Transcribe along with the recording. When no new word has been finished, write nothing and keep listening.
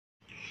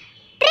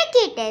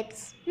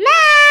It's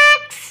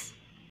Max!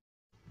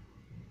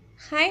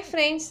 Hi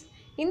friends,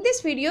 in this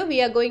video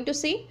we are going to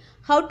see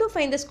how to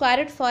find the square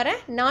root for a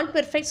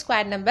non-perfect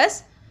square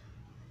numbers.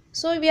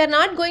 So we are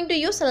not going to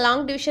use a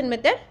long division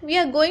method, we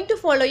are going to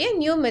follow a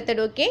new method,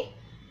 okay?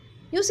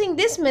 Using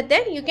this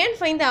method you can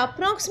find the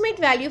approximate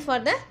value for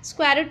the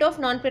square root of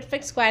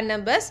non-perfect square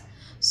numbers.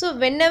 So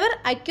whenever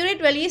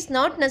accurate value is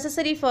not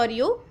necessary for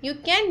you, you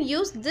can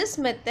use this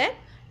method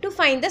to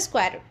find the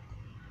square root.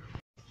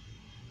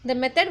 The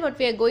method what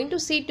we are going to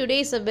see today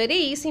is a very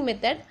easy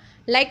method.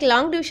 Like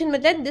long division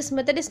method, this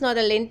method is not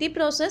a lengthy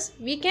process.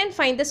 We can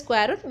find the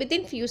square root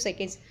within few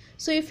seconds.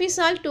 So if we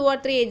solve 2 or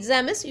 3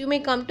 exams, you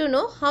may come to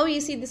know how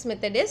easy this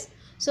method is.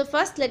 So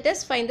first let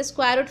us find the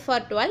square root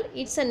for 12.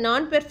 It's a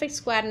non-perfect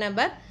square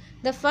number.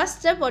 The first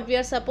step what we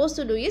are supposed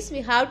to do is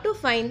we have to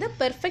find the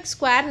perfect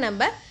square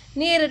number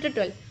nearer to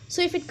 12.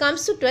 So if it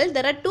comes to 12,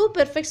 there are two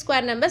perfect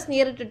square numbers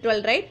nearer to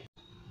 12, right?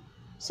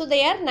 So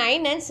they are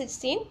 9 and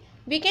 16.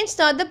 We can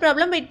start the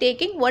problem by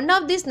taking one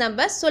of these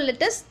numbers. So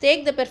let us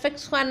take the perfect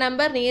square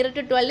number nearer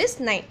to 12 is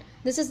 9.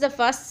 This is the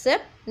first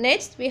step.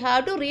 Next we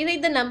have to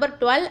rewrite the number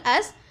 12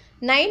 as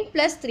 9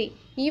 plus 3.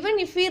 Even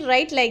if we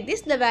write like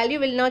this, the value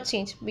will not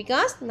change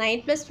because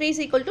 9 plus 3 is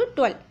equal to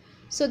 12.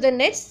 So the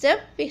next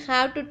step we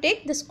have to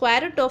take the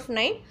square root of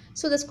 9.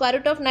 So the square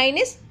root of 9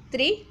 is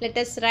 3. Let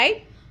us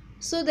write.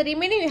 So the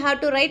remaining we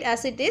have to write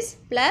as it is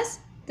plus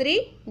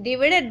 3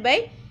 divided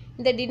by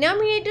the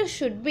denominator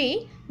should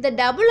be the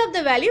double of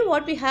the value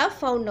what we have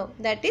found now,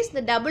 that is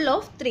the double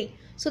of 3.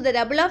 So the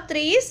double of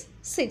 3 is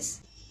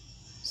 6.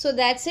 So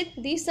that's it.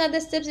 These are the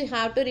steps you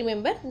have to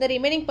remember. The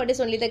remaining part is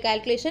only the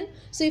calculation.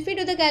 So if we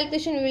do the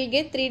calculation, we will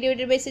get 3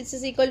 divided by 6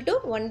 is equal to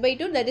 1 by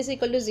 2, that is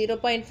equal to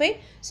 0.5.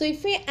 So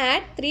if we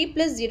add 3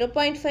 plus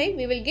 0.5,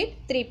 we will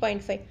get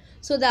 3.5.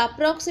 So the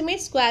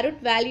approximate square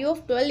root value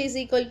of 12 is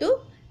equal to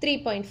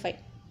 3.5.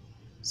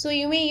 So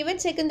you may even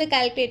check in the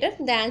calculator,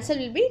 the answer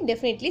will be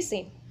definitely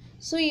same.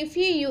 So if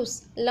you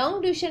use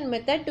long division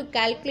method to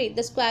calculate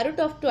the square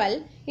root of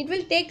 12, it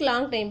will take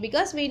long time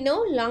because we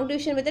know long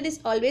division method is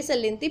always a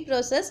lengthy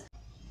process.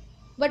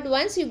 But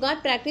once you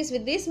got practice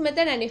with this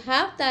method and you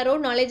have thorough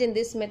knowledge in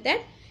this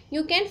method,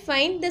 you can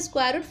find the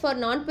square root for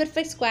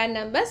non-perfect square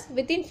numbers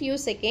within few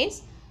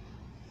seconds.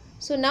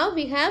 So now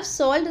we have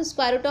solved the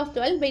square root of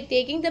 12 by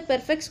taking the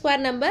perfect square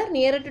number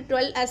nearer to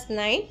 12 as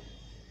 9.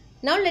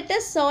 Now let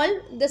us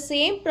solve the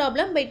same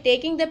problem by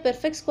taking the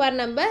perfect square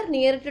number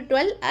nearer to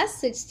 12 as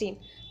 16.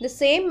 The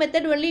same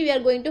method only we are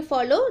going to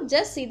follow,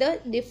 just see the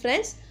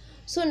difference.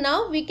 So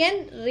now we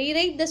can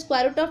rewrite the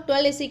square root of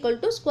 12 is equal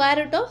to square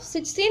root of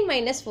 16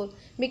 minus 4.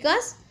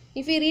 Because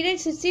if we rewrite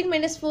 16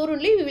 minus 4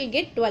 only, we will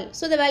get 12.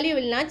 So the value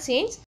will not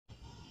change.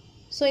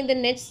 So in the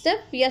next step,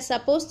 we are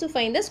supposed to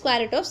find the square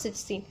root of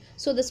 16.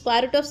 So the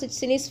square root of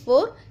 16 is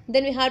 4.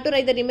 Then we have to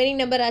write the remaining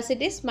number as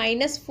it is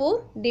minus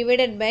 4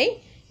 divided by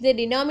the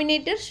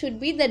denominator should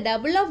be the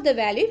double of the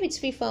value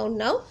which we found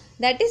now,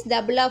 that is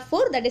double of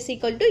 4, that is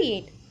equal to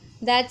 8.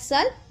 That's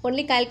all.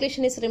 Only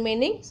calculation is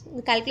remaining.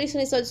 The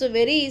calculation is also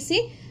very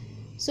easy.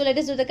 So let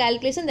us do the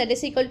calculation, that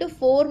is equal to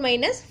 4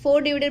 minus 4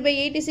 divided by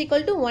 8 is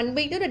equal to 1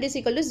 by 2, that is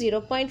equal to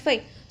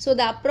 0.5. So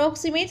the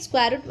approximate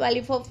square root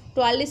value for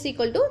 12 is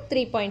equal to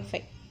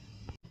 3.5.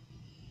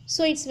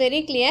 So it's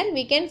very clear.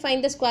 We can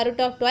find the square root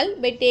of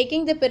 12 by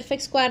taking the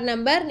perfect square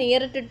number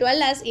nearer to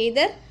 12 as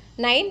either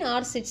 9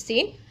 or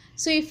 16.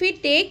 So if we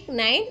take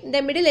 9,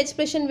 the middle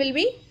expression will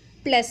be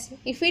plus.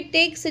 If we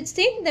take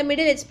 16, the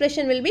middle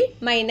expression will be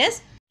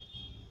minus.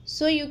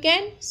 So you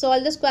can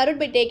solve the square root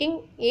by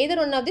taking either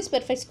one of these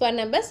perfect square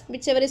numbers,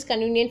 whichever is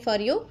convenient for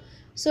you.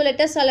 So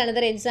let us solve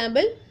another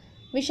example.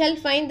 We shall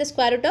find the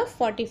square root of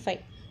 45.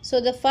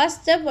 So the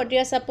first step what we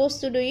are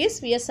supposed to do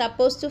is, we are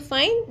supposed to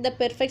find the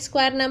perfect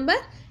square number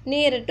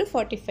nearer to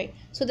 45.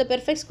 So the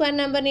perfect square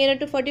number nearer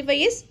to 45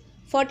 is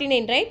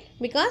 49, right?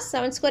 Because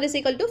 7 square is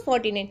equal to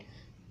 49.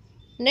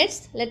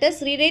 Next, let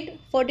us rewrite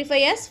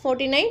 45 as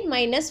 49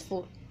 minus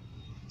 4.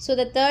 So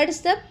the third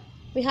step,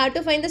 we have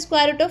to find the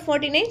square root of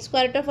 49.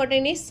 Square root of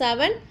 49 is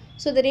 7.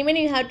 So the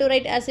remaining we have to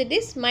write as it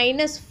is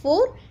minus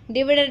 4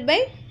 divided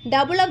by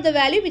double of the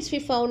value which we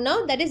found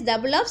now, that is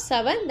double of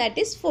 7, that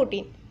is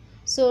 14.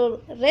 So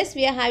rest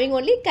we are having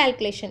only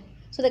calculation.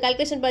 So the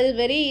calculation part is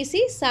very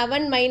easy.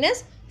 7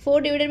 minus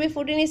 4 divided by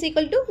 14 is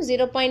equal to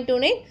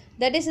 0.29,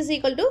 that is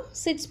equal to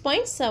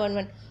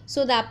 6.71.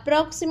 So the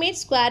approximate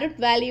square root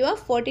value of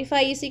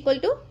 45 is equal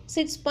to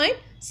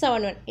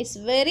 6.71. It's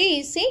very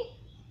easy.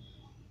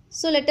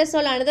 So let us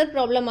solve another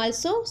problem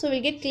also. So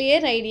we'll get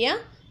clear idea.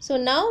 So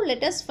now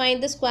let us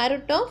find the square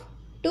root of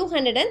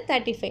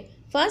 235.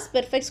 First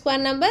perfect square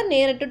number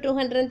nearer to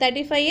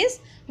 235 is,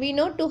 we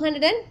know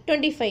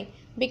 225.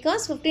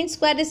 Because 15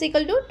 square is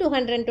equal to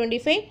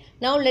 225.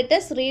 Now let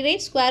us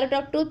rewrite square root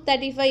of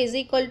 235 is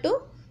equal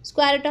to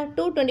square root of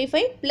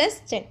 225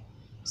 plus 10.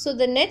 So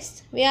the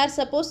next we are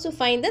supposed to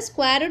find the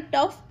square root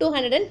of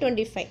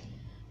 225.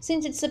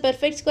 Since it's a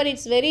perfect square,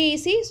 it's very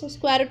easy. So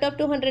square root of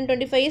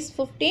 225 is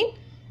 15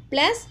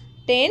 plus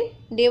 10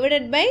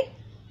 divided by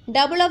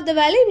double of the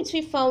value which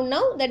we found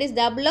now, that is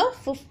double of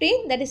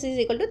 15, that is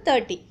equal to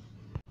 30.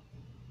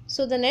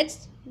 So the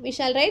next we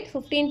shall write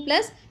 15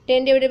 plus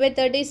 10 divided by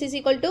 30 is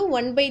equal to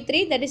 1 by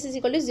 3, that is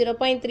equal to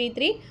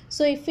 0.33.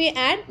 So if we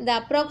add, the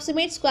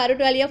approximate square root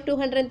value of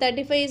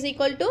 235 is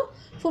equal to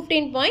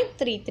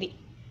 15.33.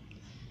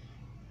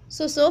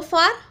 So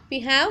far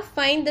we have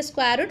find the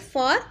square root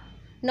for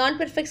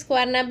non-perfect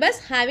square numbers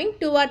having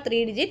 2 or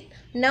 3 digits.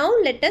 Now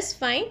let us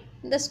find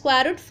the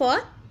square root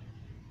for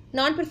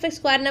non-perfect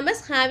square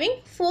numbers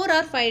having 4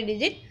 or 5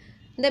 digits.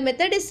 The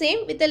method is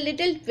same with a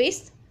little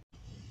twist.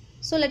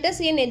 So let us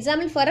see an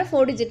example for a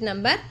 4-digit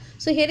number.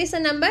 So here is a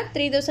number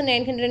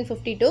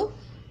 3952.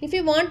 If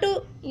you want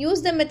to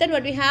use the method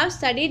what we have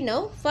studied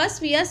now,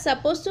 first we are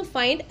supposed to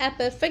find a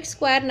perfect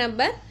square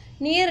number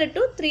nearer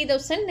to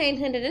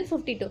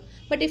 3952.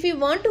 But if you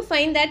want to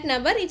find that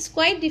number, it's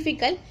quite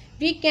difficult.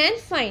 We can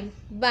find,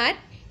 but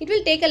it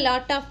will take a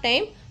lot of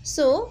time.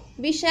 So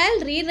we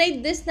shall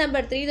rewrite this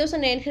number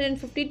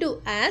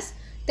 3952 as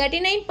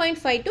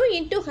 39.52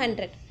 into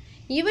 100.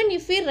 Even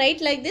if we write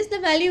like this, the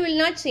value will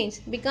not change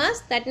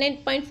because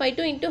 39.52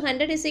 into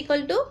 100 is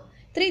equal to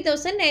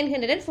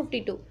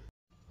 3952.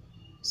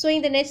 So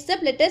in the next step,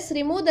 let us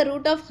remove the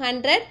root of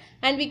 100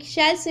 and we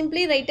shall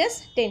simply write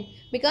as 10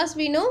 because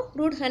we know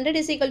root 100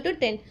 is equal to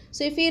 10.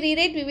 So if we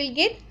rewrite, we will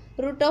get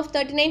root of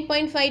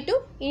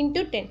 39.52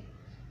 into 10.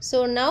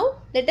 So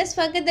now let us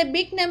forget the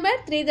big number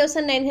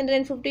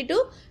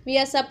 3952. We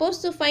are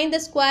supposed to find the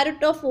square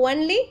root of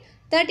only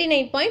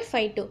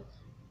 39.52.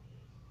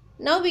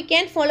 Now we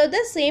can follow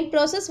the same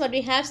process what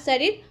we have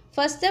studied.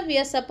 First step, we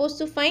are supposed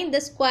to find the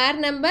square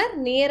number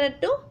nearer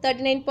to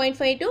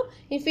 39.52.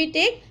 If we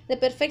take the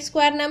perfect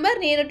square number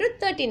nearer to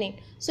 39.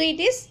 So it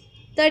is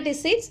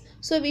 36.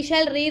 So we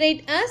shall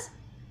rewrite as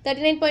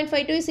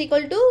 39.52 is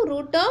equal to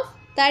root of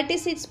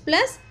 36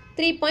 plus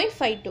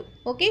 3.52.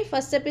 Okay,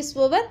 first step is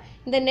over.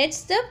 In the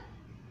next step,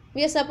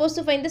 we are supposed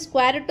to find the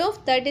square root of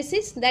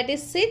 36, that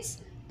is 6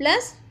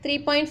 plus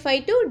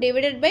 3.52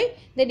 divided by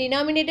the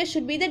denominator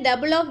should be the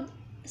double of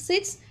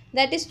 6,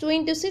 that is 2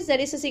 into 6, that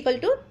is equal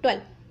to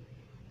 12.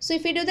 So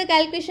if we do the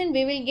calculation,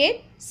 we will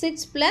get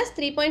 6 plus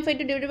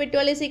 3.52 divided by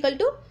 12 is equal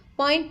to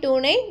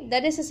 0.29,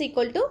 that is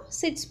equal to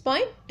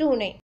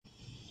 6.29.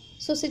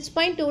 So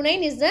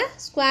 6.29 is the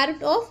square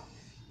root of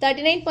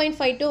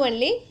 39.52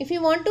 only. If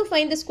you want to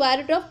find the square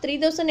root of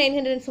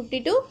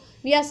 3952,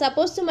 we are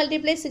supposed to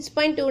multiply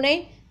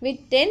 6.29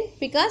 with 10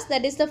 because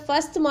that is the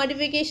first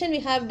modification we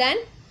have done.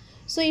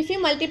 So if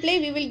you multiply,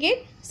 we will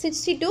get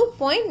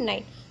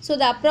 62.9. So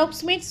the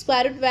approximate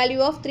square root value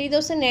of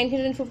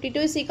 3952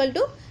 is equal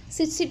to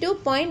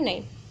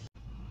 62.9.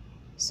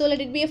 So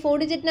let it be a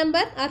 4-digit number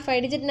or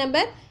 5-digit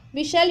number.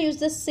 We shall use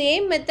the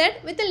same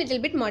method with a little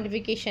bit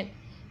modification.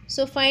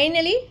 So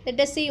finally, let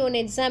us see one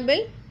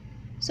example.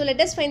 So let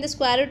us find the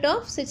square root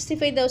of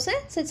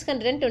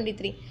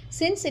 65,623.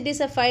 Since it is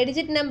a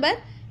 5-digit number,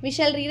 we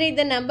shall rewrite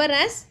the number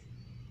as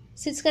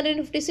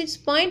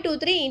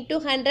 656.23 into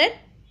 100.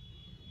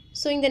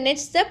 So in the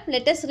next step,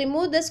 let us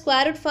remove the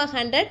square root for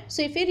 100.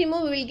 So if we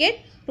remove, we will get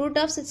root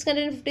of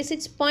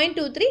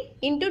 656.23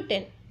 into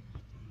 10.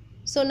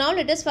 So now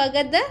let us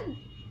forget the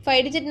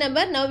 5-digit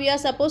number. Now we are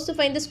supposed to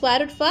find the square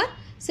root for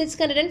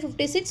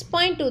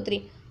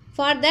 656.23.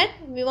 For that,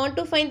 we want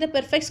to find the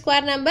perfect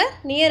square number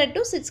nearer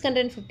to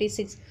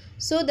 656.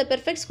 So the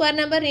perfect square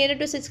number nearer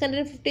to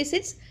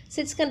 656,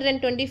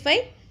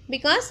 625,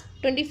 because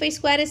 25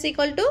 square is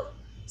equal to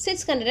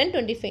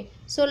 625.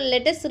 So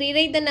let us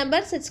rewrite the number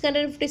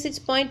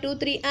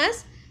 656.23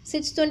 as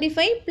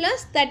 625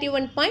 plus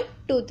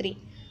 31.23.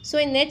 So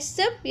in next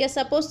step, we are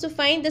supposed to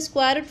find the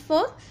square root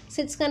for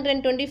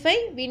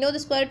 625. We know the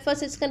square root for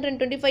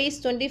 625 is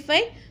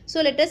 25.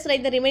 So let us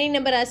write the remaining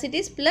number as it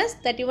is plus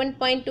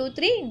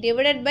 31.23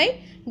 divided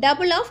by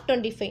double of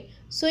 25.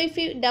 So if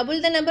you double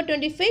the number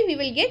 25, we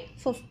will get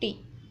 50.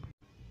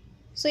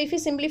 So if you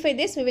simplify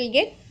this, we will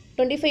get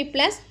 25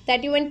 plus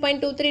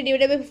 31.23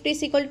 divided by 50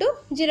 is equal to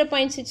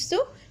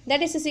 0.62.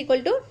 That is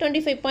equal to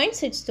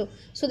 25.62.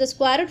 So the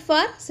square root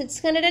for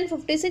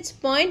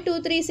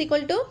 656.23 is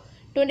equal to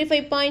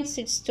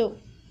 25.62.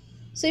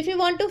 So if you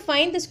want to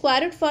find the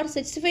square root for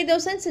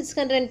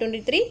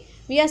 65,623,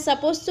 we are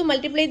supposed to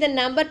multiply the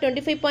number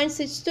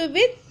 25.62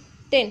 with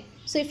 10.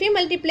 So if we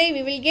multiply,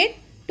 we will get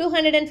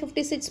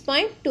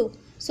 256.2.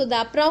 So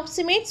the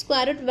approximate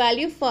square root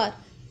value for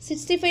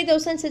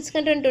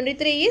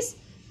 65,623 is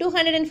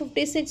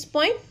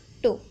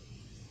 256.2.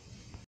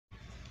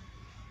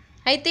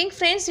 I think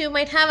friends, you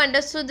might have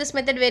understood this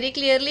method very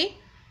clearly.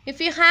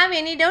 If you have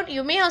any doubt,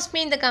 you may ask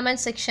me in the comment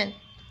section.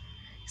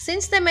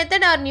 Since the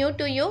method are new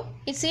to you,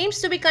 it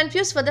seems to be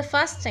confused for the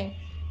first time.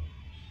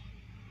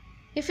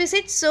 If is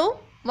it so,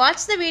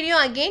 watch the video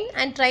again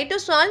and try to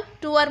solve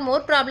 2 or more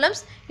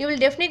problems. You will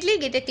definitely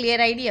get a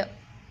clear idea.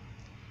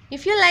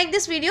 If you like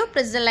this video,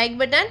 press the like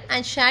button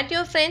and share to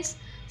your friends.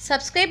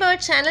 Subscribe our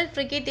channel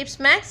Tricky Tips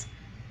Max.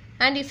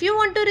 And if you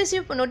want to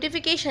receive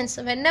notifications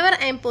whenever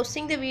I am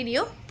posting the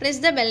video, press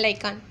the bell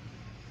icon.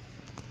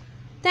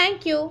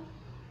 Thank you.